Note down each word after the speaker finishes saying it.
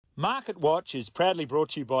Market Watch is proudly brought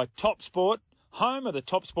to you by Top Sport, home of the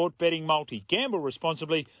Top Sport betting multi. Gamble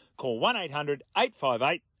responsibly. Call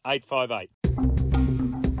 1-800-858-858.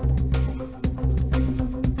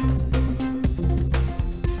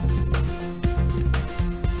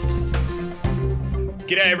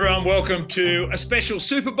 G'day everyone, welcome to a special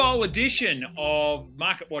Super Bowl edition of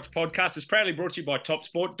Market Watch podcast. It's proudly brought to you by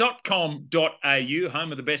topsport.com.au,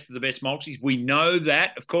 home of the best multis. We know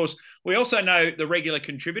that. Of course, we also know the regular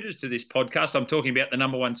contributors to this podcast. I'm talking about the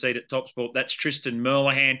number one seed at Topsport. That's Tristan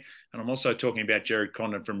Merlehan. And I'm also talking about Jared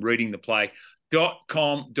Condon from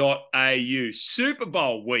readingtheplay.com.au. Super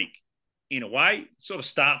Bowl week, in a way, sort of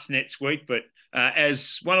starts next week, but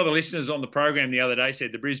as one of the listeners on the program the other day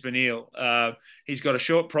said, the Brisbane Eel, he's got a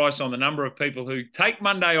short price on the number of people who take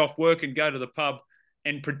Monday off work and go to the pub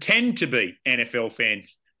and pretend to be NFL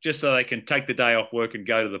fans just so they can take the day off work and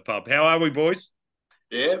go to the pub. How are we, boys?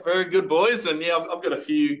 Yeah, very good, boys. And yeah, I've got a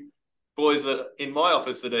fefew boys in my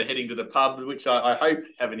office that are heading to the pub, which I hope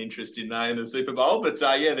have an interest in the Super Bowl. But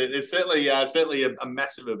yeah, there's certainly a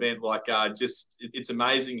massive event. It's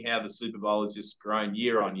amazing how the Super Bowl has just grown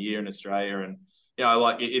year on year in Australia, and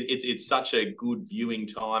it's such a good viewing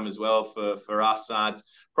time as well for us. It's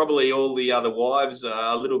probably all the other wives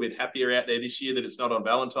are a little bit happier out there this year that it's not on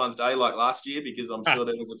Valentine's Day like last year, because I'm sure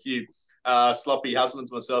there was a few sloppy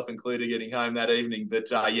husbands, myself included, getting home that evening.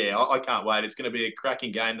 But yeah, I can't wait. It's going to be a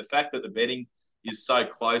cracking game. The fact that the betting is so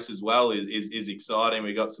close as well is exciting.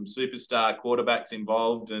 We got some superstar quarterbacks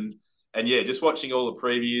involved, and yeah, just watching all the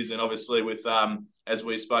previews, and obviously with as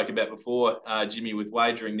we spoke about before, Jimmy, with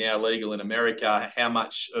wagering now legal in America, how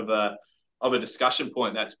much of a discussion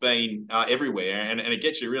point that's been everywhere, and it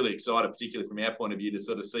gets you really excited, particularly from our point of view, to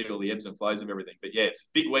sort of see all the ebbs and flows of everything. But yeah, it's a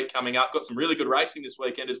big week coming up. Got some really good racing this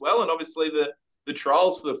weekend as well, and obviously the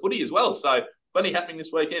trials for the footy as well. So plenty happening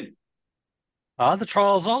this weekend. The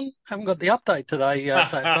trial's on. Haven't got the update today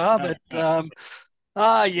so far, but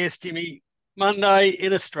yes, Jimmy, Monday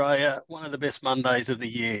in Australia, one of the best Mondays of the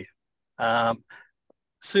year.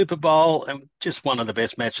 Super Bowl, and just one of the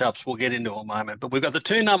best matchups we'll get into in a moment. But we've got the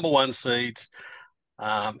two number one seeds.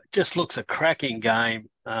 Just looks a cracking game,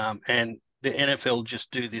 and the NFL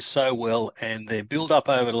just do this so well, and their build-up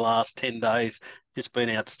over the last 10 days has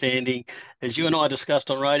been outstanding. As you and I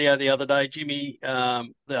discussed on radio the other day, Jimmy,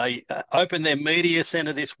 they opened their media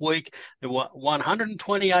centre this week. There were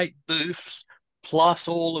 128 booths, plus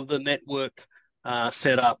all of the network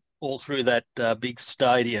set up all through that big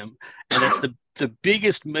stadium. And it's the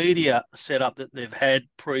biggest media setup that they've had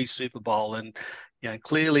pre-Super Bowl. And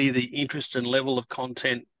clearly the interest and level of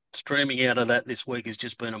content streaming out of that this week has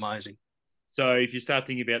just been amazing. So if you start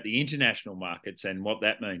thinking about the international markets and what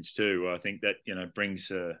that means too, I think that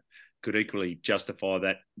brings could equally justify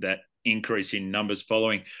that increase in numbers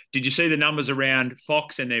following. Did you see the numbers around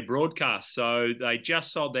Fox and their broadcast? So they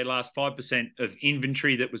just sold their last 5% of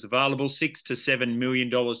inventory that was available, $6 to $7 million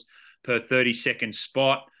per 30-second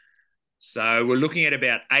spot. So we're looking at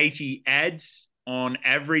about 80 ads on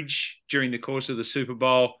average during the course of the Super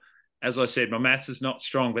Bowl. As I said, my maths is not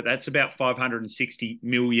strong, but that's about $560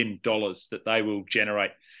 million that they will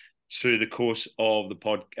generate through the course of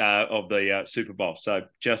the Super Bowl. So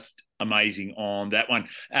just amazing on that one.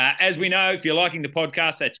 As we know, if you're liking the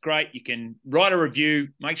podcast, that's great. You can write a review.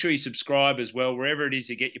 Make sure you subscribe as well, wherever it is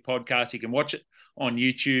you get your podcast. You can watch it on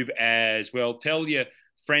YouTube as well. Tell your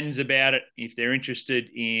friends about it if they're interested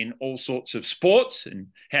in all sorts of sports and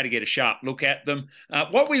how to get a sharp look at them.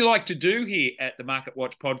 What we like to do here at the Market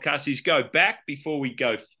Watch podcast is go back before we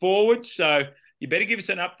go forward. So you better give us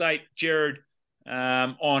an update, Jared,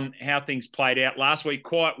 on how things played out last week.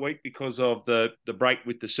 Quiet week because of the break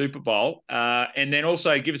with the Super Bowl. And then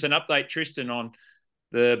also give us an update, Tristan, on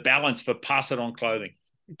the balance for Pass It On clothing.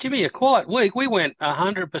 Jimmy, a quiet week. We went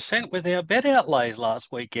 100% with our bet outlays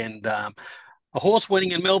last weekend. A horse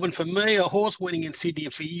winning in Melbourne for me, a horse winning in Sydney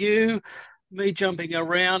for you, me jumping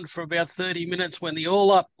around for about 30 minutes when the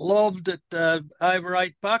all-up lobbed at over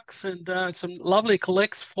 $8, and some lovely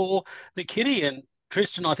collects for the kitty. And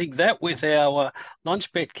Tristan, I think that with our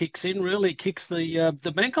lunch bet kicks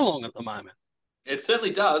the bank along at the moment. It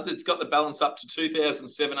certainly does. It's got the balance up to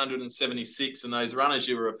 2,776, and those runners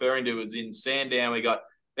you were referring to was in Sandown. We got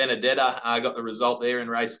Benedetta, got the result there in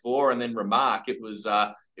race 4, and then Remark. It was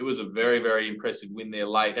a very, very impressive win there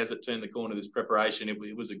late. As it turned the corner this preparation, it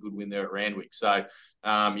was a good win there at Randwick. So,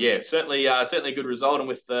 yeah, certainly a good result. And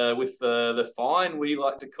with the fine, we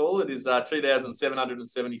like to call it, is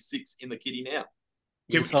 2,776 in the kitty now.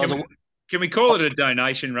 Can we call it a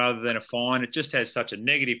donation rather than a fine? It just has such a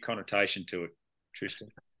negative connotation to it, Tristan.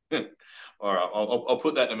 All right, I'll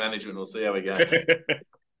put that to management. We'll see how we go.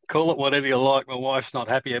 call it whatever you like. My wife's not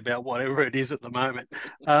happy about whatever it is at the moment.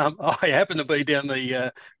 I happen to be down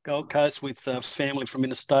the Gold Coast with family from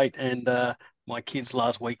interstate and my kids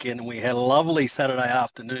last weekend, and we had a lovely Saturday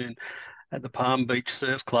afternoon at the Palm Beach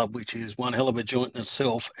Surf Club, which is one hell of a joint in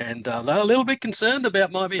itself. And they were a little bit concerned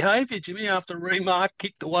about my behaviour, Jimmy, after Remark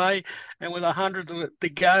kicked away and with 100 to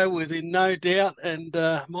go was in no doubt. And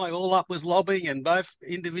my all-up was lobbing and both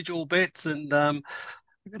individual bets. And I've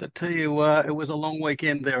got to tell you, it was a long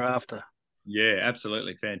weekend thereafter. Yeah,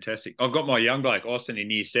 absolutely fantastic. I've got my young bloke, Austin, in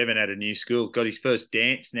year 7 at a new school. Got his first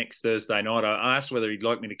dance next Thursday night. I asked whether he'd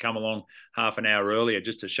like me to come along half an hour earlier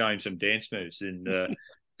just to show him some dance moves. And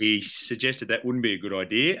he suggested that wouldn't be a good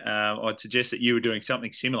idea. I'd suggest that you were doing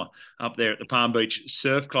something similar up there at the Palm Beach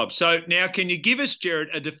Surf Club. So now can you give us, Gerard,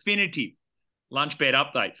 a definitive lunch bet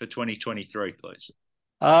update for 2023, please?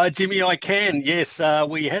 Jimmy, I can. Yes,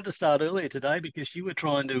 we had to start earlier today because you were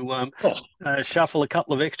trying to shuffle a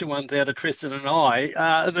couple of extra ones out of Tristan and I.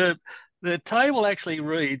 The table actually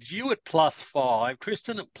reads you at +5,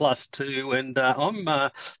 Tristan at +2, and I'm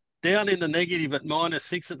down in the negative at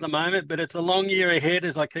 -6 at the moment, but it's a long year ahead,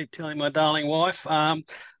 as I keep telling my darling wife.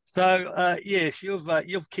 Yes,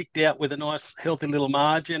 you've kicked out with a nice, healthy little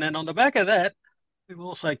margin, and on the back of that, we've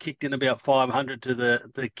also kicked in about 500 to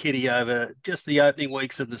the kitty over just the opening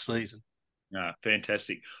weeks of the season.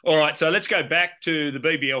 Fantastic. All right, so let's go back to the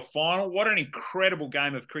BBL final. What an incredible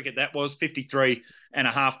game of cricket that was.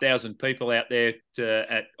 53,500 people out there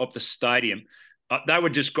at Optus Stadium. I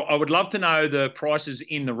would love to know the prices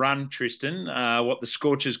in the run, Tristan, what the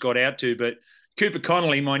Scorchers got out to. But Cooper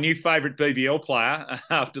Connolly, my new favourite BBL player,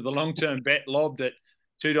 after the long-term bet, lobbed at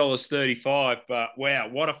 $2.35. But wow,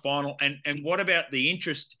 what a final. And what about the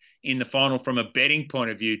interest in the final from a betting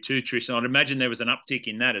point of view too, Tristan? I'd imagine there was an uptick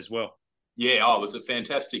in that as well. Yeah, it was a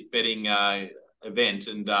fantastic betting event,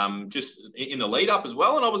 and just in the lead up as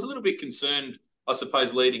well. And I was a little bit concerned, I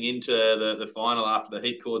suppose, leading into the final after the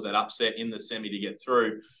heat caused that upset in the semi to get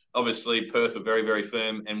through. Obviously, Perth were very, very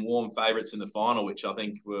firm and warm favourites in the final, which I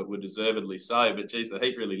think were deservedly so. But, geez, the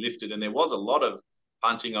heat really lifted, and there was a lot of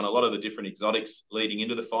punting on a lot of the different exotics leading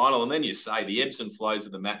into the final. And then you say the ebbs and flows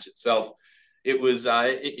of the match itself. It was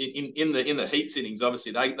in the heat sittings.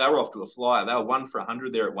 Obviously, they were off to a flyer. They were 1 for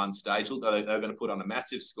 100 there at one stage. They were going to put on a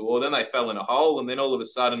massive score. Then they fell in a hole, and then all of a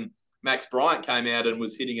sudden, Max Bryant came out and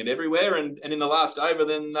was hitting it everywhere. And in the last over,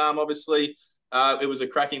 then obviously it was a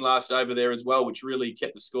cracking last over there as well, which really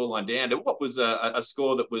kept the scoreline down to what was a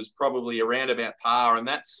score that was probably around about par, and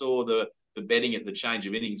that saw the betting at the change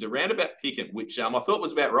of innings around about piquant, which I thought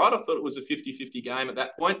was about right. I thought it was a 50-50 game at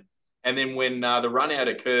that point. And then when the run out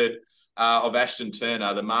occurred of Ashton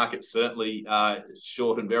Turner, the market certainly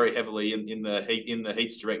shortened very heavily in the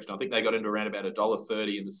Heat's direction. I think they got into around about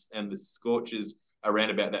 $1.30, and the Scorchers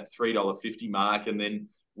around about that $3.50 mark. And then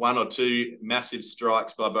one or two massive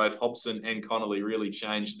strikes by both Hobson and Connolly really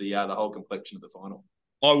changed the whole complexion of the final.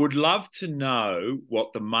 I would love to know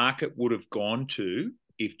what the market would have gone to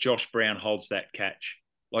if Josh Brown holds that catch.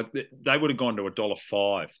 Like they would have gone to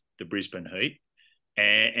 $1.05, the Brisbane Heat,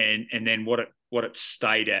 and then what it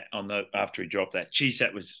stayed at after he dropped that. Geez,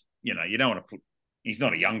 that was, you don't want to put. He's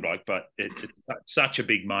not a young bloke, but it's such a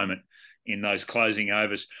big moment in those closing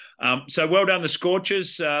overs. So well done, the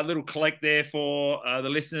Scorchers. A little collect there for the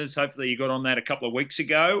listeners. Hopefully you got on that a couple of weeks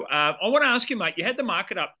ago. I want to ask you, mate, you had the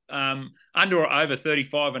market up under or over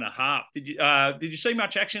 35.5. Did you see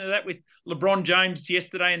much action of that with LeBron James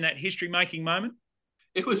yesterday in that history-making moment?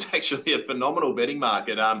 It was actually a phenomenal betting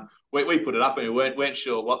market. We put it up and we weren't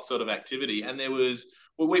sure what sort of activity. And there was...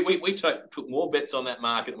 We took more bets on that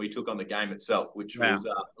market than we took on the game itself, which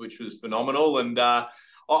was phenomenal. And I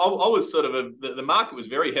was sort of the market was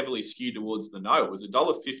very heavily skewed towards the no. It was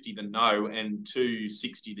 $1.50 the no and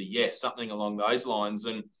 $2.60 the yes, something along those lines.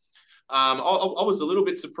 And I was a little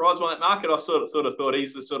bit surprised by that market. I sort of thought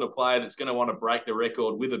he's the sort of player that's going to want to break the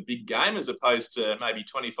record with a big game as opposed to maybe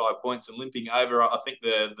 25 points and limping over. I think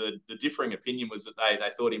the differing opinion was that they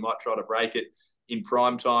thought he might try to break it in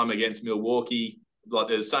prime time against Milwaukee. Like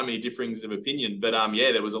there's so many differings of opinion, but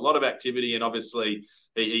there was a lot of activity, and obviously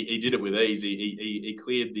he did it with ease. He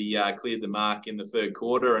cleared the mark in the third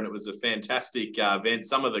quarter, and it was a fantastic event.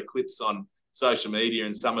 Some of the clips on social media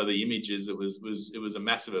and some of the images, it was a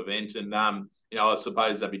massive event, and I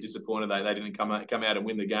suppose they'd be disappointed they didn't come out and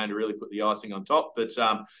win the game to really put the icing on top. But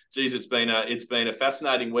it's been a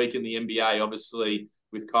fascinating week in the NBA, obviously,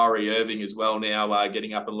 with Kyrie Irving as well now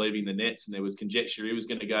getting up and leaving the Nets, and there was conjecture he was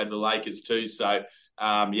going to go to the Lakers too. So,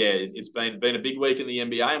 it's been a big week in the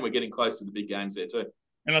NBA, and we're getting close to the big games there too.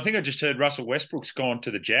 And I think I just heard Russell Westbrook's gone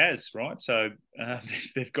to the Jazz, right? So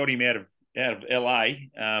they've got him out of out of LA.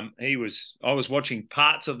 I was watching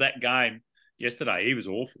parts of that game yesterday. He was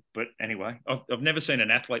awful. But anyway, I've never seen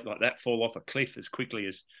an athlete like that fall off a cliff as quickly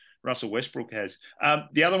as Russell Westbrook has.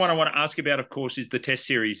 The other one I want to ask about, of course, is the Test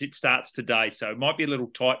series. It starts today, so it might be a little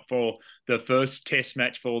tight for the first Test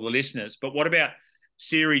match for all the listeners. But what about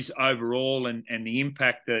series overall and the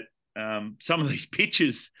impact that some of these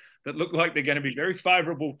pitches that look like they're going to be very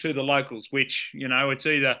favourable to the locals, which, it's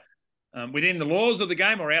either within the laws of the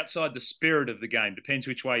game or outside the spirit of the game. Depends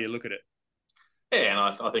which way you look at it. Yeah,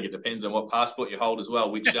 and I think it depends on what passport you hold as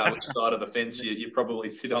well, which side of the fence you probably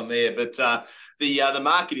sit on there. But the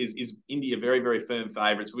market is India very, very firm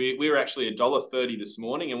favourites. We were actually $1.30 this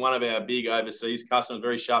morning, and one of our big overseas customers,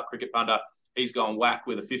 very sharp cricket punter, he's gone whack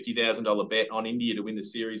with a $50,000 bet on India to win the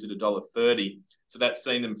series at $1.30. So that's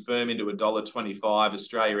seen them firm into $1.25.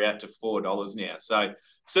 Australia out to $4 now. So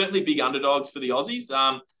certainly big underdogs for the Aussies.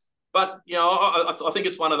 But, I think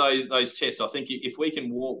it's one of those tests. I think if we can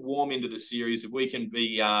warm into the series, if we can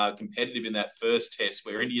be competitive in that first test,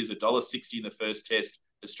 where India's $1.60 in the first test,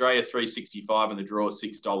 Australia $3.65 and the draw is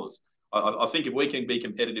 $6. I think if we can be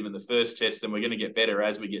competitive in the first test, then we're going to get better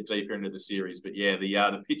as we get deeper into the series. But yeah,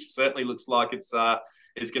 the pitch certainly looks like it's going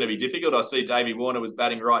to be difficult. I see Davey Warner was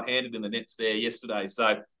batting right-handed in the nets there yesterday,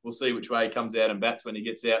 so we'll see which way he comes out and bats when he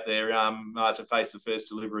gets out there to face the first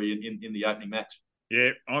delivery in the opening match.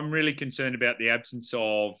 Yeah, I'm really concerned about the absence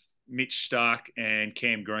of Mitch Starc and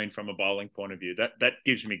Cam Green from a bowling point of view. That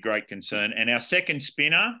gives me great concern. And our second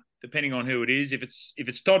spinner, depending on who it is, if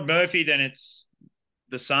it's Todd Murphy, then it's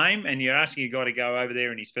the same. And you're asking a guy to go over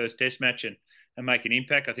there in his first Test match and make an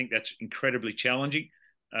impact. I think that's incredibly challenging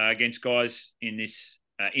against guys in this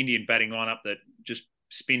Indian batting lineup that just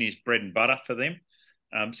spin is bread and butter for them.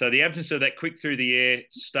 So the absence of that quick through the air,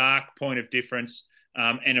 Starc, point of difference.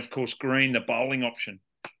 And of course, Green, the bowling option.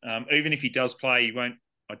 Even if he does play, he won't,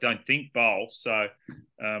 I don't think, bowl. So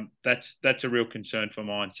that's a real concern for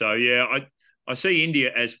mine. So yeah, I see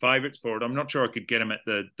India as favourites for it. I'm not sure I could get them at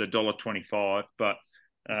the $1.25, but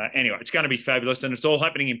anyway, it's going to be fabulous, and it's all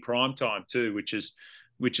happening in prime time too, which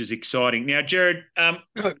is exciting. Now, Jared,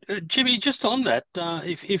 Jimmy, just on that,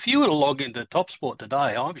 if you were to log into TopSport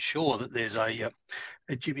today, I'm sure that there's a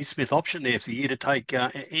Jimmy Smith option there for you to take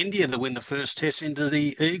India to win the first test into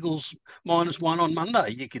the Eagles -1 on Monday.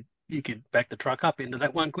 You could back the truck up into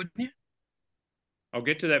that one, couldn't you? I'll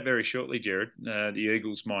get to that very shortly, Jared. The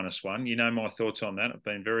Eagles -1. You know my thoughts on that. I've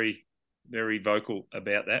been very, very vocal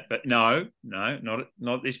about that. But no, not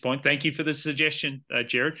at this point. Thank you for the suggestion,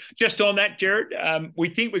 Jared. Just on that, Jared, we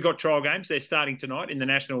think we've got trial games. They're starting tonight in the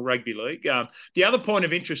National Rugby League. The other point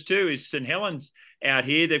of interest too is St Helens out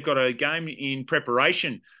here. They've got a game in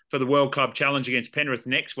preparation for the World Club Challenge against Penrith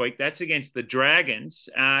next week. That's against the Dragons.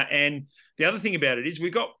 And the other thing about it is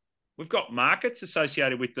we've got markets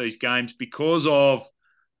associated with these games because of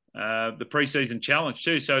the preseason challenge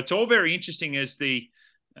too. So it's all very interesting as the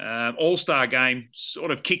All-Star game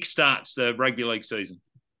sort of kickstarts the rugby league season.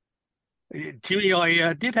 Jimmy,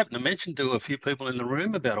 I did happen to mention to a few people in the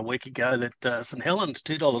room about a week ago that St Helens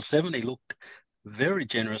 $2.70 looked very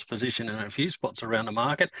generous position in a few spots around the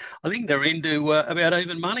market. I think they're into about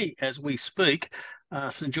even money as we speak.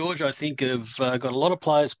 St George, I think, have got a lot of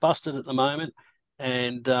players busted at the moment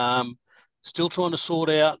and still trying to sort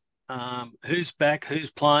out who's back, who's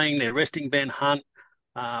playing. They're resting Ben Hunt.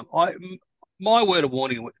 My word of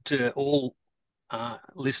warning to all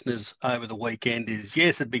listeners over the weekend is,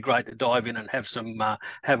 yes, it'd be great to dive in and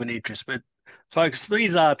have an interest, but folks,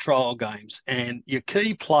 these are trial games, and your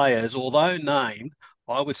key players, although named,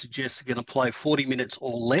 I would suggest are going to play 40 minutes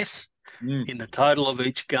or less in the total of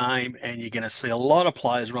each game, and you're going to see a lot of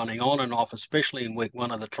players running on and off, especially in week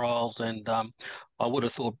one of the trials. And I would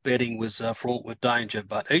have thought betting was fraught with danger,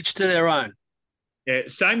 but each to their own. Yeah,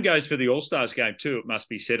 same goes for the All-Stars game too, it must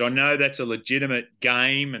be said. I know that's a legitimate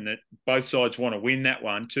game and that both sides want to win that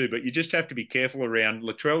one too, but you just have to be careful around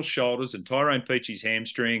Latrell's shoulders and Tyrone Peachey's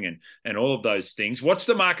hamstring and all of those things. What's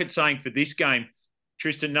the market saying for this game,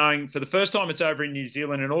 Tristan, knowing for the first time it's over in New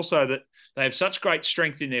Zealand and also that they have such great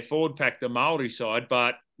strength in their forward pack, the Maori side,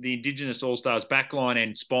 but the Indigenous All-Stars backline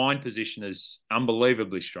and spine position is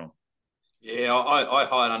unbelievably strong? Yeah, I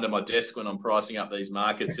hide under my desk when I'm pricing up these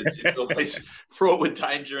markets. It's always fraught with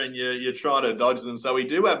danger, and you're trying to dodge them. So we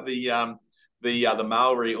do have the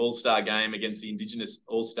Maori All-Star game against the Indigenous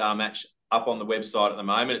All-Star match up on the website at the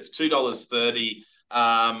moment. It's $2.30.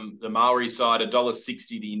 The Maori side,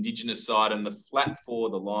 $1.60 the Indigenous side, and the flat for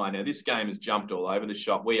the line. Now this game has jumped all over the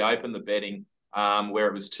shop. We opened the betting where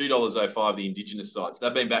it was $2.05 the Indigenous side. So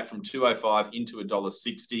they've been back from $2.05 into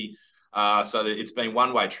 $1.60. So that it's been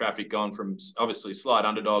one-way traffic, gone from obviously slight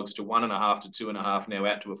underdogs to 1.5 to 2.5, now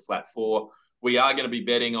out to a flat 4. We are going to be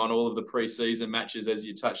betting on all of the preseason matches, as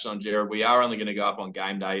you touched on, Jared. We are only going to go up on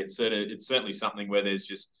game day. It's certainly something where there's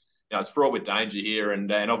just, it's fraught with danger here.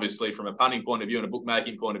 And obviously from a punting point of view and a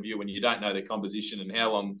bookmaking point of view, when you don't know the composition and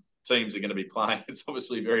how long teams are going to be playing, it's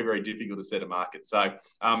obviously very, very difficult to set a market. So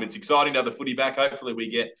it's exciting to have the footy back. Hopefully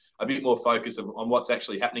we get a bit more focus on what's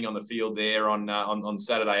actually happening on the field there on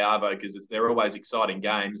Saturday Arvo, because they're always exciting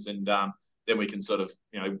games. And then we can sort of,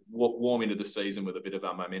 warm into the season with a bit of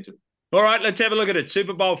momentum. All right, let's have a look at it.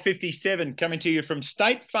 Super Bowl 57 coming to you from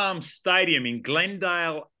State Farm Stadium in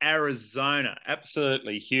Glendale, Arizona.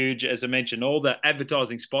 Absolutely huge. As I mentioned, all the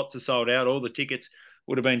advertising spots are sold out. All the tickets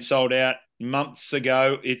would have been sold out months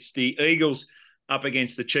ago. It's the Eagles up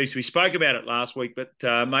against the Chiefs. We spoke about it last week,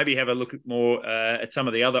 but maybe have a look at more at some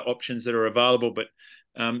of the other options that are available. But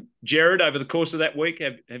Jared, over the course of that week,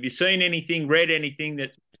 have you seen anything, read anything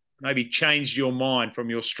that's maybe changed your mind from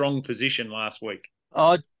your strong position last week?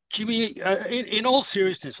 Jimmy, in all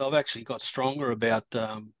seriousness, I've actually got stronger about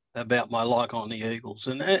my like on the Eagles,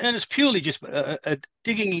 and it's purely just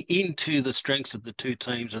digging into the strengths of the two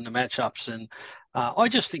teams and the matchups. And I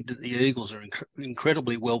just think that the Eagles are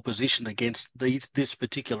incredibly well positioned against this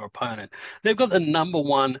particular opponent. They've got the number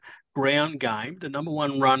one ground game, the number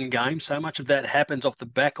one run game. So much of that happens off the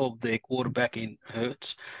back of their quarterback in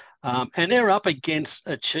Hurts. And they're up against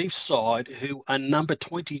a Chiefs side who are number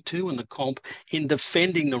 22 in the comp in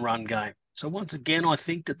defending the run game. So once again, I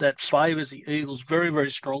think that favours the Eagles very,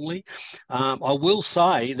 very strongly. I will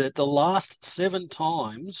say that the last 7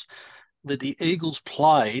 times that the Eagles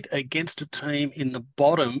played against a team in the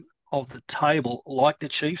bottom of the table, like the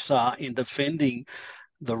Chiefs are in defending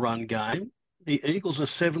the run game, the Eagles are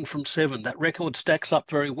 7 from 7. That record stacks up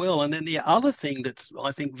very well. And then the other thing that's,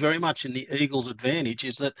 I think, very much in the Eagles' advantage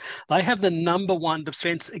is that they have the number one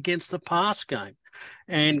defence against the pass game.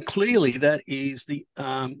 And clearly that is the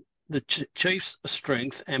Chiefs'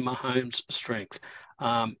 strength and Mahomes' strength.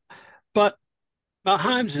 But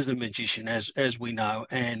Mahomes is a magician, as we know,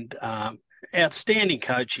 and outstanding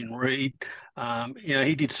coach in Reid.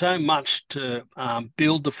 He did so much to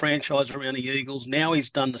build the franchise around the Eagles. Now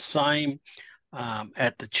he's done the same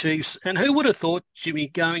at the Chiefs. And who would have thought, Jimmy,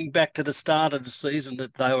 going back to the start of the season,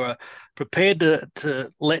 that they were prepared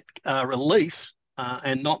to let release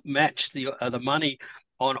and not match the money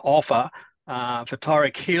on offer for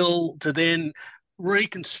Tyreek Hill, to then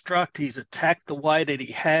reconstruct his attack the way that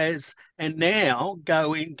he has, and now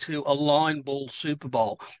go into a line ball Super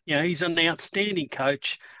Bowl. He's an outstanding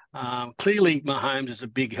coach. Clearly, Mahomes is a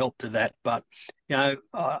big help to that. But,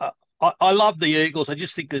 I love the Eagles. I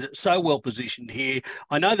just think that it's so well positioned here.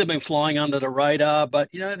 I know they've been flying under the radar, but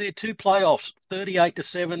they're 2 playoffs,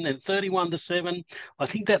 38-7 and 31-7. I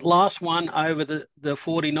think that last one over the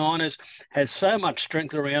 49ers has so much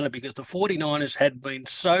strength around it, because the 49ers had been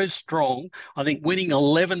so strong. I think winning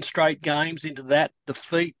 11 straight games into that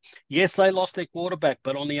defeat. Yes, they lost their quarterback,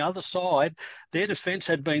 but on the other side, their defense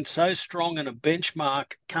had been so strong and a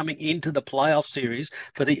benchmark coming into the playoff series.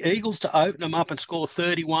 For the Eagles to open them up and score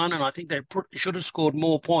 31, and I think they should have scored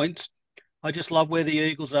more points. I just love where the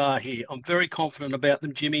Eagles are here. I'm very confident about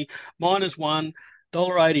them, Jimmy. -1,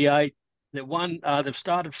 $1.88. They've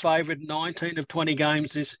started favourite 19 of 20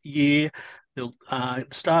 games this year. They'll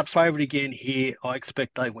start favourite again here. I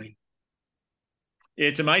expect they win. Yeah,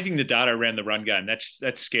 it's amazing the data around the run game.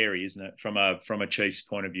 That's scary, isn't it, from a Chiefs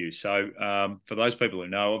point of view? So for those people who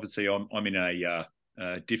know, obviously I'm in a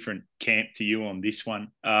different camp to you on this one.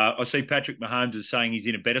 I see Patrick Mahomes is saying he's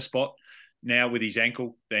in a better spot now with his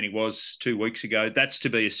ankle than he was 2 weeks ago. That's to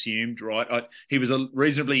be assumed, right? He was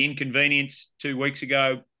reasonably inconvenienced 2 weeks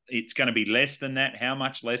ago. It's going to be less than that. How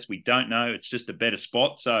much less, we don't know. It's just a better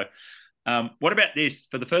spot. So what about this?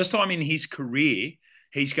 For the first time in his career,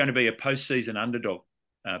 he's going to be a postseason underdog,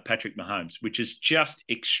 Patrick Mahomes, which is just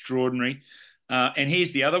extraordinary. And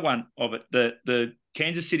here's the other one of it. The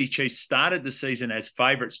Kansas City Chiefs started the season as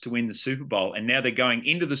favourites to win the Super Bowl, and now they're going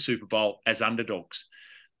into the Super Bowl as underdogs.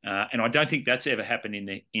 And I don't think that's ever happened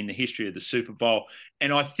in the history of the Super Bowl.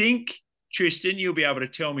 And I think, Tristan, you'll be able to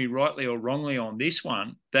tell me rightly or wrongly on this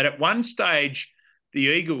one, that at one stage the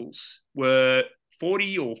Eagles were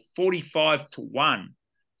 40 or 45-1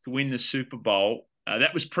 to win the Super Bowl.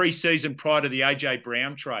 That was pre-season prior to the AJ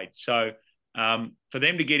Brown trade. So for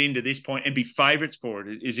them to get into this point and be favourites for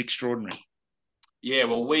it is extraordinary. Yeah,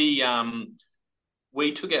 well,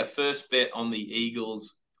 we took our first bet on the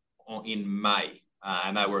Eagles in May.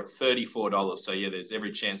 And they were at $34. So, yeah, there's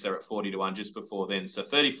every chance they're at 40-1 just before then. So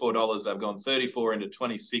 $34, they've gone 34 into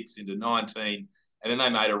 26 into 19 And then they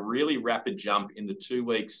made a really rapid jump in the 2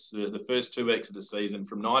 weeks, the first 2 weeks of the season,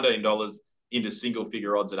 from $19 into single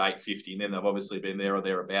figure odds at $8.50. And then they've obviously been there or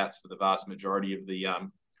thereabouts for the vast majority of the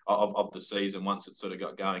of the season once it sort of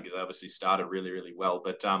got going, because they obviously started really, really well.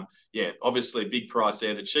 But yeah, obviously a big price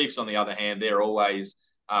there. The Chiefs, on the other hand, they're always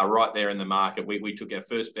right there in the market. We took our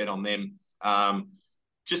first bet on them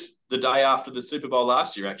just the day after the Super Bowl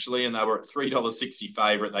last year, actually, and they were at $3.60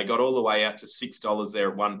 favourite. They got all the way out to $6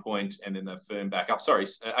 there at one point, and then they firmed back up. Sorry,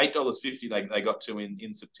 $8.50 they got to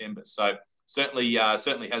in September. So certainly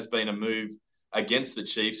has been a move against the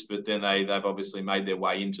Chiefs, but then they've obviously made their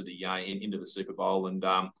way into the Super Bowl, and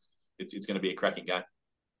it's going to be a cracking game.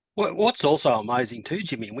 What's also amazing too,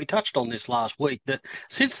 Jimmy, and we touched on this last week, that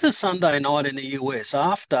since the Sunday night in the US,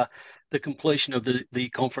 after the completion of the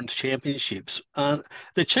conference championships,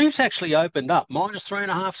 the Chiefs actually opened up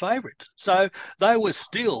 -3.5 favourites. So they were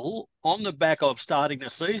still on the back of starting the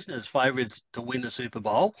season as favourites to win the Super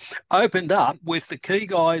Bowl, opened up with the key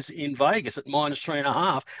guys in Vegas at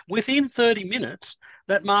 -3.5. Within 30 minutes,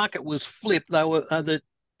 that market was flipped. They were the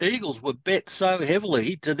Eagles were bet so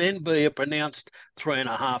heavily to then be a pronounced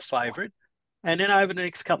 3.5 favourite. And then over the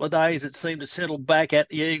next couple of days, it seemed to settle back at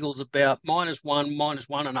the Eagles about -1,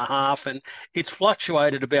 -1.5. And it's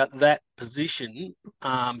fluctuated about that position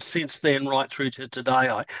since then right through to today.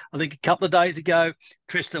 I think a couple of days ago,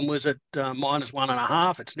 Tristan was at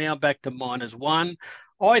 -1.5. It's now back to -1.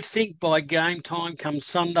 I think by game time come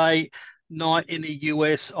Sunday night in the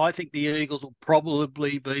US, I think the Eagles will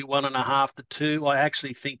probably be 1.5 to 2. I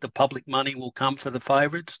actually think the public money will come for the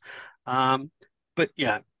favourites. But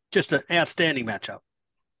yeah, just an outstanding matchup.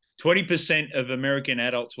 20% of American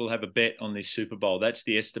adults will have a bet on this Super Bowl. That's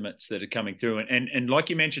the estimates that are coming through. And like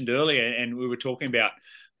you mentioned earlier, and we were talking about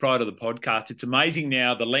prior to the podcast, it's amazing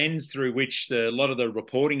now the lens through which a lot of the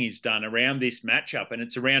reporting is done around this matchup, and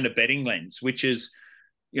it's around a betting lens, which is,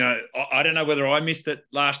 you know, I don't know whether I missed it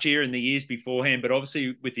last year and the years beforehand, but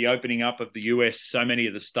obviously with the opening up of the US, so many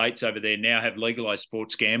of the states over there now have legalized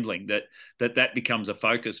sports gambling that becomes a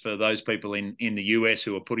focus for those people in the US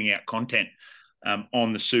who are putting out content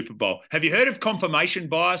on the Super Bowl. Have you heard of confirmation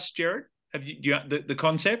bias, Jared? Have you the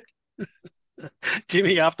concept?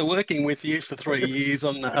 Jimmy, after working with you for 3 years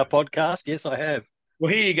on a podcast, yes, I have.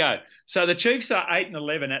 Well, here you go. So the Chiefs are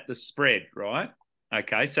 8-11 at the spread, right?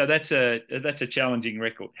 Okay, so that's a challenging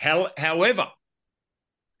record. However,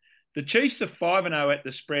 the Chiefs are 5-0 at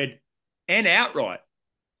the spread and outright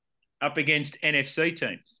up against NFC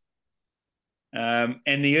teams.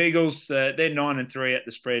 And the Eagles, they're 9-3 at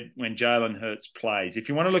the spread when Jalen Hurts plays. If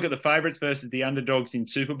you want to look at the favourites versus the underdogs in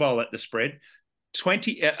Super Bowl at the spread,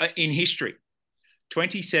 20 in history,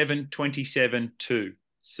 27-27-2.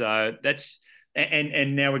 So that's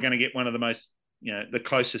and now we're going to get one of the most, you know, the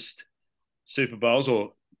closest Super Bowls,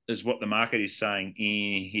 or is what the market is saying,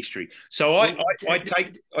 in history. So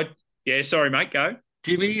yeah, sorry, mate, go.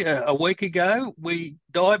 Jimmy, a week ago, we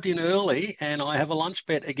dived in early and I have a lunch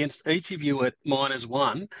bet against each of you at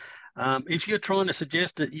 -1. If you're trying to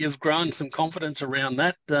suggest that you've grown some confidence around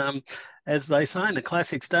that, as they say in the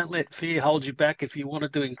classics, don't let fear hold you back if you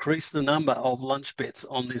wanted to increase the number of lunch bets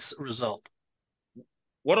on this result.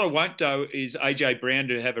 What I won't do is AJ Brown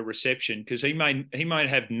to have a reception, because he may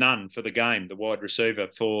have none for the game, the wide receiver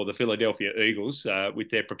for the Philadelphia Eagles,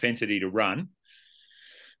 with their propensity to run.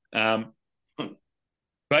 But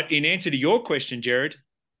in answer to your question, Jared,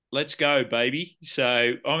 let's go, baby.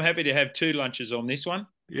 So I'm happy to have 2 lunches on this one.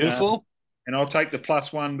 Beautiful. And I'll take the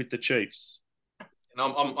 +1 with the Chiefs. And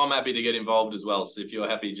I'm happy to get involved as well. So if you're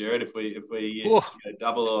happy, Jared, if we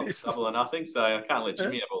double or nothing, so I can't let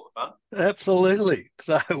Jimmy have all the fun. Absolutely.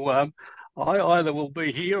 So I either will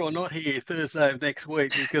be here or not here Thursday of next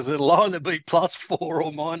week, because it'll either be +4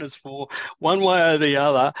 or -4, one way or the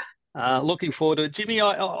other. Looking forward to it, Jimmy.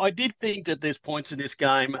 I did think that there's points in this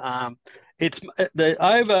game. It's the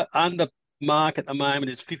over/under mark at the moment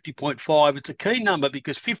is 50.5. It's a key number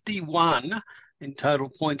because 51 in total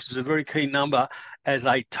points is a very key number as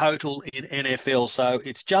a total in NFL. So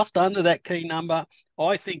it's just under that key number.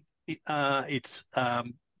 I think it's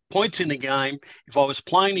points in the game. If I was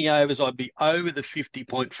playing the overs, I'd be over the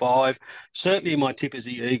 50.5. Certainly my tip is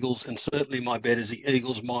the Eagles, and certainly my bet is the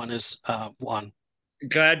Eagles -1.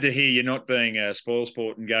 Glad to hear you're not being a spoil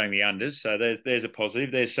sport and going the unders. So there's a positive.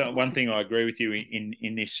 There's one thing I agree with you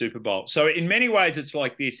in this Super Bowl. So in many ways, it's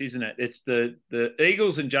like this, isn't it? It's the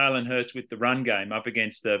Eagles and Jalen Hurts with the run game up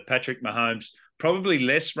against the Patrick Mahomes, probably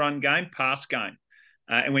less run game, pass game.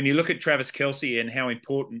 And when you look at Travis Kelce and how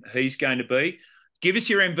important he's going to be, give us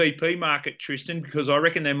your MVP market, Tristan, because I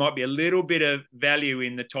reckon there might be a little bit of value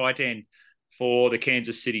in the tight end for the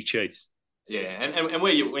Kansas City Chiefs. Yeah, and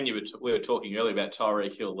we were talking earlier about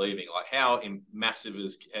Tyreek Hill leaving, like how massive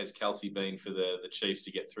has Kelsey been for the Chiefs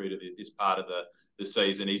to get through to this part of the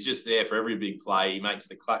season? He's just there for every big play. He makes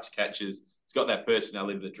the clutch catches. He's got that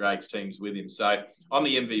personality that drags teams with him. So on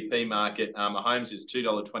the MVP market, Mahomes is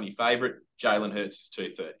 $2.20 favourite. Jalen Hurts is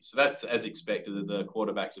 $2.30. So that's as expected. The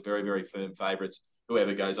quarterbacks are very, very firm favourites.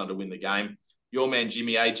 Whoever goes on to win the game. Your man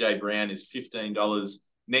Jimmy AJ Brown is $15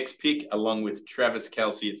 next pick, along with Travis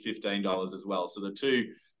Kelce at $15 as well. So the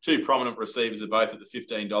two prominent receivers are both at the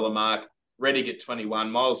 $15 mark. Reddick at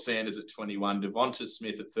 21, Miles Sanders at 21, Devonta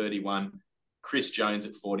Smith at 31, Chris Jones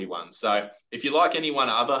at 41. So if you like anyone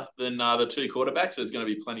other than the two quarterbacks, there's going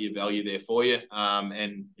to be plenty of value there for you.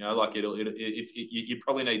 And you know, like you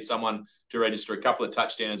probably need someone to register a couple of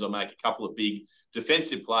touchdowns or make a couple of big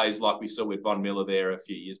defensive plays, like we saw with Von Miller there a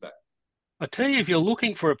few years back. I tell you, if you're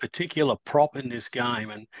looking for a particular prop in this game,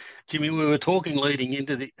 and Jimmy, we were talking leading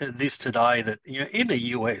into this today that, you know, in the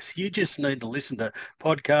US, you just need to listen to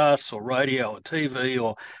podcasts or radio or TV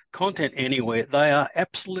or content anywhere. They are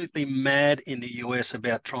absolutely mad in the US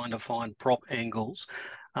about trying to find prop angles.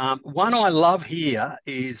 One I love here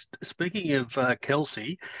is, speaking of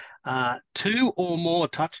Kelsey, 2 or more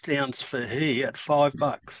touchdowns for he at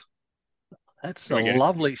 $5. That's a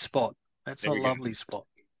lovely spot. That's a lovely spot.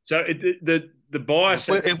 So the bias.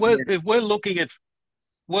 If we're looking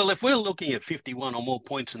at 51 or more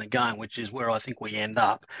points in the game, which is where I think we end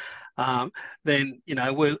up, then you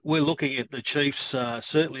know we're looking at the Chiefs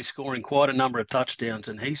certainly scoring quite a number of touchdowns,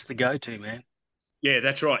 and he's the go-to man. Yeah,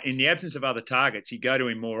 that's right. In the absence of other targets, you go to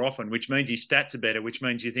him more often, which means his stats are better, which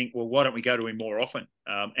means you think, well, why don't we go to him more often?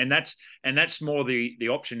 And that's more the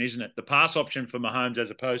option, isn't it? The pass option for Mahomes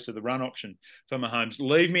as opposed to the run option for Mahomes.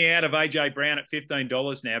 Leave me out of AJ Brown at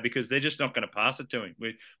 $15 now, because they're just not going to pass it to him.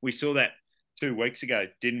 We saw that 2 weeks ago,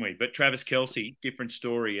 didn't we? But Travis Kelce, different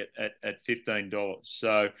story at $15.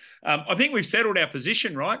 So I think we've settled our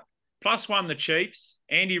position, right? +1 the Chiefs,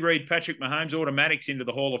 Andy Reid, Patrick Mahomes, automatics into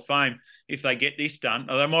the Hall of Fame if they get this done.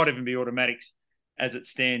 Or they might even be automatics as it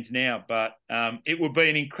stands now. But it would be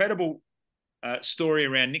an incredible story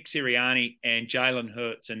around Nick Sirianni and Jalen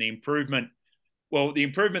Hurts and the improvement. Well, the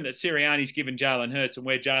improvement that Sirianni's given Jalen Hurts and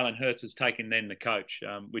where Jalen Hurts has taken then the coach,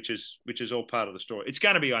 which is all part of the story. It's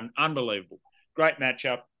going to be unbelievable. Great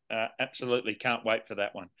matchup. Absolutely can't wait for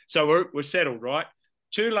that one. So we're settled, right?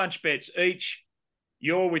 2 lunch bets each.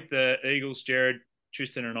 You're with the Eagles, Jared.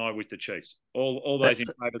 Tristan and I with the Chiefs. All those in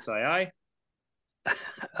favour say aye.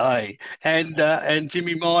 Aye. And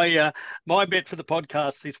Jimmy, my bet for the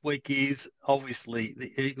podcast this week is obviously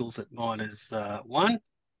the Eagles at -1.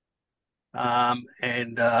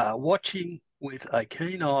 And watching with a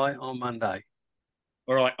keen eye on Monday.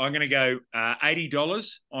 All right, I'm going to go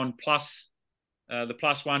 $80 on the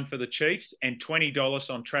 +1 for the Chiefs and $20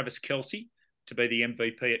 on Travis Kelce to be the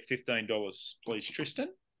MVP at $15, please, Tristan.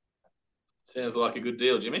 Sounds like a good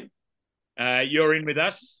deal, Jimmy. You're in with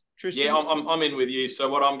us, Tristan? Yeah, I'm in with you. So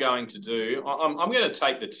what I'm going to do, I'm going to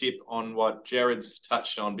take the tip on what Jared's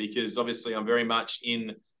touched on, because obviously I'm very much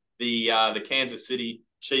in the Kansas City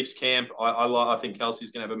Chiefs camp. I think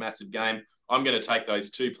Kelsey's going to have a massive game. I'm going to take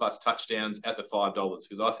those 2+ touchdowns at the $5,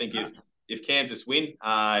 because I think if Kansas win,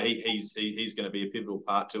 he's going to be a pivotal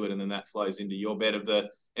part to it, and then that flows into your bet of the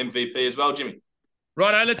MVP as well, Jimmy.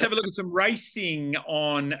 Righto, let's have a look at some racing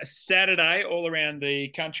on Saturday all around the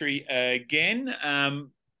country again.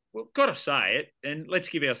 We've got to say it, and let's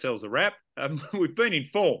give ourselves a wrap. We've been in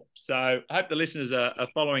form, so I hope the listeners are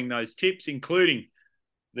following those tips, including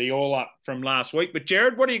the all-up from last week. But,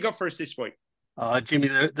 Jared, what do you got for us this week? Jimmy,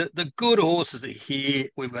 the good horses are here.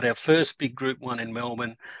 We've got our first big Group 1 in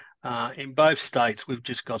Melbourne. In both states, we've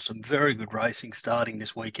just got some very good racing starting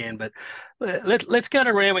this weekend. But let's go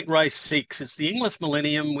to Randwick Race 6. It's the Inglis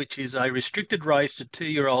Millennium, which is a restricted race to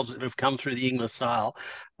 2-year-olds that have come through the Inglis sale.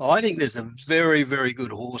 I think there's a very, very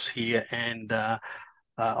good horse here, and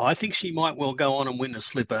I think she might well go on and win the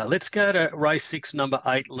slipper. Let's go to Race 6, number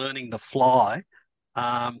 8, Learning to Fly.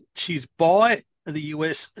 She's by the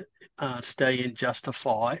US stallion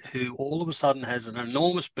Justify, who all of a sudden has an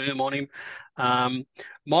enormous boom on him.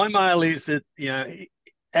 My mail is that, you know,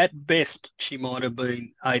 at best she might have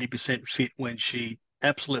been 80% fit when she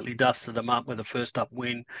absolutely dusted them up with a first up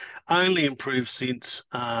win. Only improved since.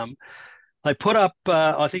 They put up,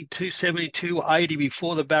 I think, 270, 280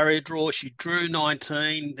 before the barrier draw. She drew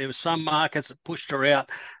 19. There were some markets that pushed her out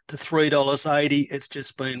to $3.80. It's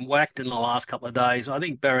just been whacked in the last couple of days. I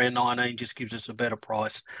think barrier 19 just gives us a better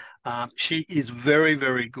price. She is very,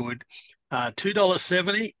 very good.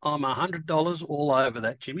 $2.70. I'm $100 all over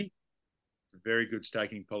that, Jimmy. Very good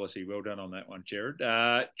staking policy. Well done on that one, Jared.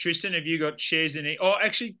 Tristan, have you got shares in it? Oh,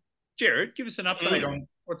 actually, Jared, give us an update on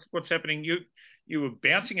what's happening. You were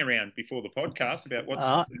bouncing around before the podcast about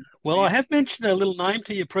what's. Well, I have mentioned a little name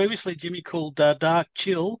to you previously, Jimmy, called Dark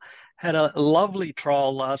Chill. Had a lovely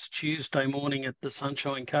trial last Tuesday morning at the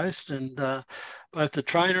Sunshine Coast, and both the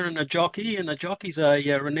trainer and the jockey's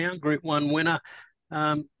a renowned Group 1 winner.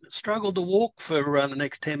 Struggled to walk for the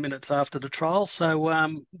next 10 minutes after the trial, so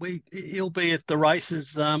he'll be at the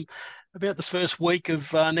races about the first week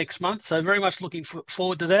of next month. So very much looking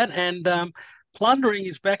forward to that. And Plundering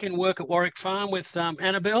is back in work at Warwick Farm with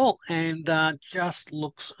Annabelle, and just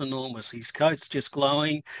looks enormous. His coat's just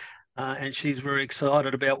glowing, and she's very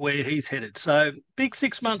excited about where he's headed. So big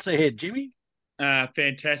 6 months ahead, Jimmy.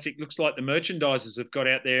 Fantastic. Looks like the merchandisers have got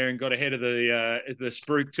out there and got ahead of the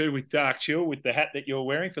spruik too with Dark Chill, with the hat that you're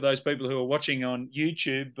wearing. For those people who are watching on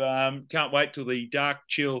YouTube, can't wait till the Dark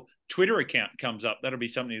Chill Twitter account comes up. That'll be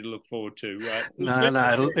something to look forward to.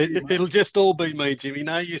 No, it'll just all be me, Jimmy.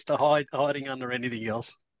 No use to hiding under anything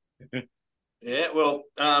else. Yeah, well,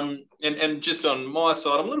 and just on my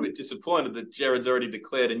side, I'm a little bit disappointed that Jared's already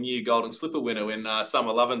declared a new Golden Slipper winner when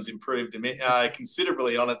Summer Lovin's improved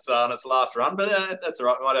considerably on its last run. But that's all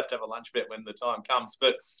right. We might have to have a lunch bet when the time comes.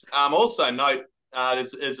 But also note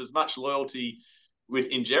there's as much loyalty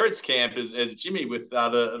in Jared's camp as Jimmy, with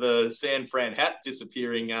the San Fran hat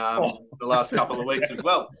disappearing the last couple of weeks as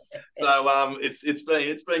well. So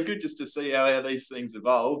it's been good just to see how these things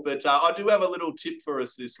evolve. But I do have a little tip for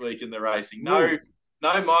us this week in the racing. No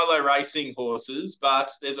Milo Racing horses, but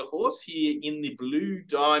there's a horse here in the Blue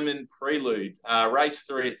Diamond Prelude, race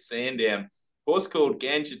 3 at Sandown. Horse called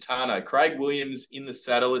Ganjitano. Craig Williams in the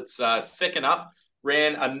saddle. It's second up.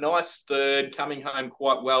 Ran a nice third, coming home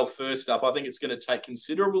quite well first up. I think it's going to take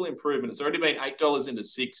considerable improvement. It's already been $8 into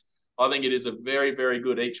 $6. I think it is a very, very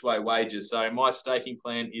good each way wager. So my staking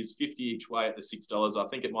plan is 50 each way at the $6. I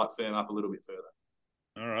think it might firm up a little bit further.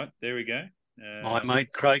 All right, there we go. My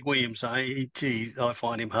mate Craig Williams, geez, I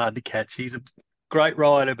find him hard to catch. He's a great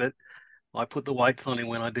rider, but I put the weights on him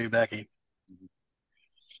when I do back him.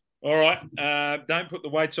 All right, don't put the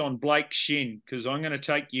weights on Blake Shin, because I'm going to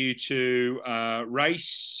take you to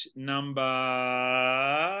race number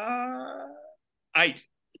 8.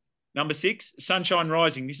 Number 6, Sunshine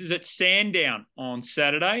Rising. This is at Sandown on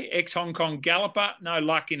Saturday. Ex-Hong Kong galloper, no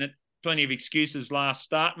luck in it. Plenty of excuses last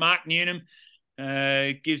start. Mark Newnham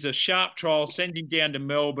gives a sharp trial, sends him down to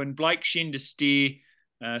Melbourne. Blake Shin to steer,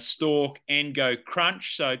 stalk and go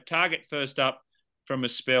crunch. So target first up from a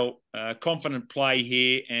spell. Confident play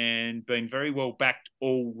here and been very well backed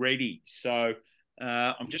already. So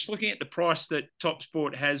I'm just looking at the price that Top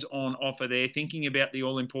Sport has on offer there, thinking about the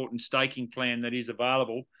all-important staking plan that is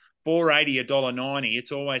available. $4.80, $1.90.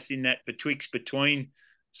 It's always in that between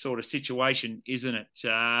sort of situation, isn't it?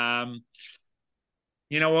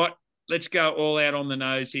 You know what? Let's go all out on the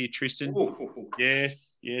nose here, Tristan. Ooh.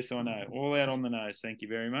 Yes, I know. All out on the nose. Thank you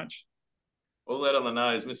very much. All out on the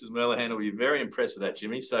nose. Mrs. Merlihan will be very impressed with that,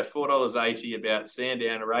 Jimmy. So $4.80 about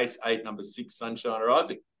Sandown, race 8, number 6, Sunshine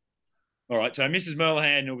Rising. All right, so Mrs.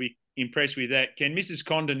 Merlihan will be impressed with that. Can Mrs.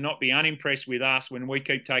 Condon not be unimpressed with us when we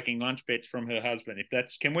keep taking lunch bets from her husband? If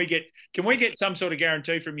that's, can we get some sort of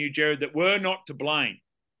guarantee from you, Jared, that we're not to blame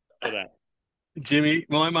for that? Jimmy,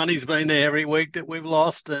 my money's been there every week that we've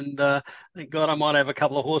lost, and thank God I might have a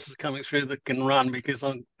couple of horses coming through that can run, because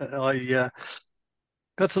I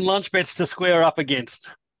got some lunch bets to square up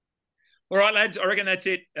against. All right, lads, I reckon that's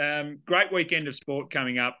it. Great weekend of sport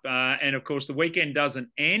coming up. And, of course, the weekend doesn't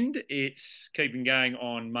end. It's keeping going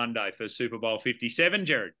on Monday for Super Bowl 57,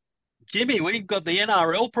 Jared. Jimmy, we've got the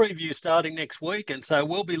NRL preview starting next week, and so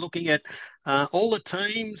we'll be looking at all the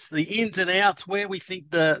teams, the ins and outs, where we think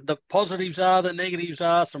the positives are, the negatives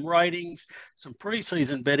are, some ratings, some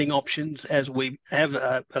pre-season betting options as we have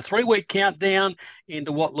a 3-week countdown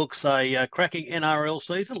into what looks a cracking NRL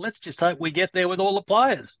season. Let's just hope we get there with all the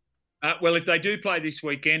players. Well, if they do play this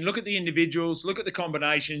weekend, look at the individuals, look at the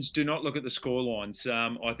combinations, do not look at the scorelines.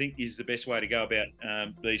 I think is the best way to go about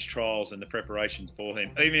these trials and the preparations for them,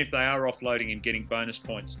 even if they are offloading and getting bonus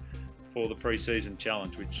points for the pre-season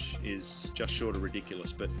challenge, which is just short of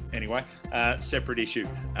ridiculous. But anyway, separate issue.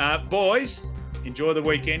 Boys, enjoy the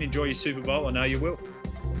weekend, enjoy your Super Bowl. I know you will.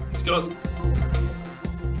 Thanks, guys.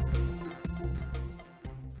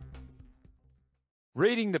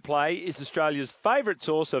 Reading the Play is Australia's favourite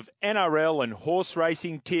source of NRL and horse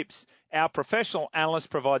racing tips. Our professional analysts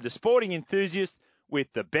provide the sporting enthusiast with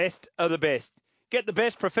the best of the best. Get the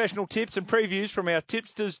best professional tips and previews from our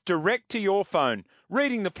tipsters direct to your phone.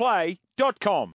 Readingtheplay.com.